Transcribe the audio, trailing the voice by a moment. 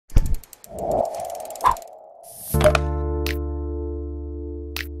Hey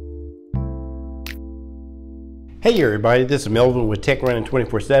everybody, this is Melvin with Tech Running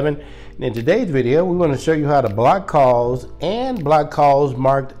 24/7, and in today's video we want to show you how to block calls and block calls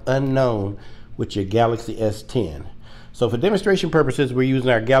marked unknown with your Galaxy S10. So for demonstration purposes, we're using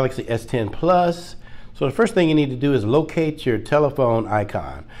our Galaxy S10 Plus. So the first thing you need to do is locate your telephone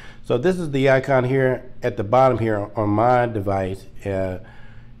icon. So this is the icon here at the bottom here on my device.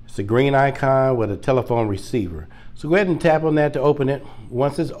 It's a green icon with a telephone receiver. So go ahead and tap on that to open it.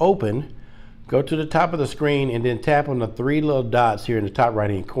 Once it's open, go to the top of the screen and then tap on the three little dots here in the top right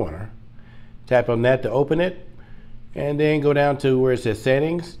hand corner. Tap on that to open it, and then go down to where it says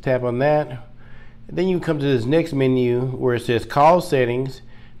settings, tap on that. And then you come to this next menu where it says call settings,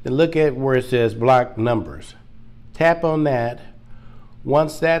 then look at where it says block numbers. Tap on that.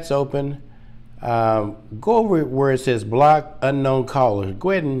 Once that's open, go over where it says block unknown callers.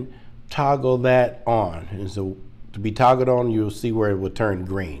 Go ahead and toggle that on. And so to be toggled on, you'll see where it will turn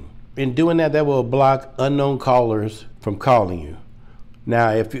green. In doing that, that will block unknown callers from calling you.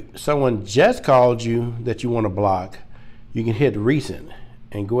 Now, if someone just called you that you want to block, you can hit recent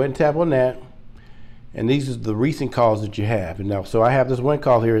and go ahead and tap on that. And these are the recent calls that you have. And now, so I have this one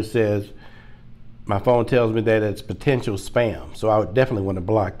call here. It says, my phone tells me that it's potential spam. So I would definitely want to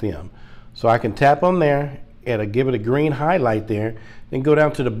block them. So I can tap on there and give it a green highlight there, then go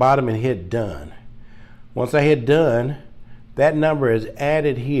down to the bottom and hit done. Once I hit done, that number is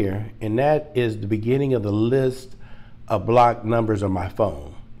added here, and that is the beginning of the list of blocked numbers on my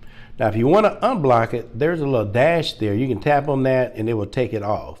phone. Now, if you want to unblock it, there's a little dash there. You can tap on that and it will take it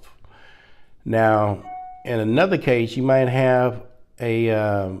off. Now, in another case, you might have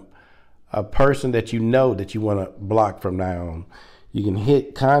a person that you know that you want to block from now on. You can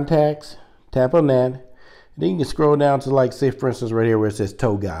hit contacts, tap on that, and then you can scroll down to, like, say for instance right here where it says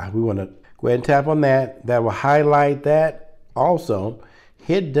tow guy. We want to go ahead and tap on that. That will highlight that. Also,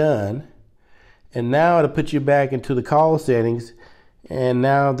 hit done, and now it'll put you back into the call settings, and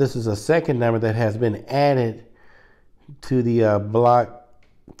now this is a second number that has been added to the block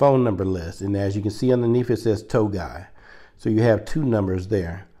phone number list. And as you can see underneath, it says tow guy. So you have two numbers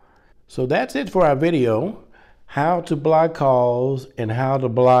there. So that's it for our video, how to block calls and how to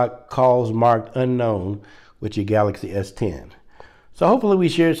block calls marked unknown with your Galaxy S10. So hopefully we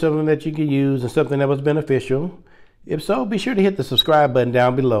shared something that you can use and something that was beneficial. If so, be sure to hit the subscribe button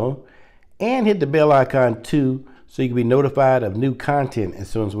down below and hit the bell icon too, so you can be notified of new content as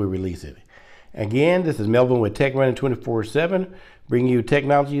soon as we release it. Again, this is Melvin with Tech Running 24/7, bringing you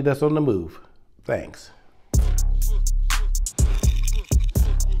technology that's on the move. Thanks.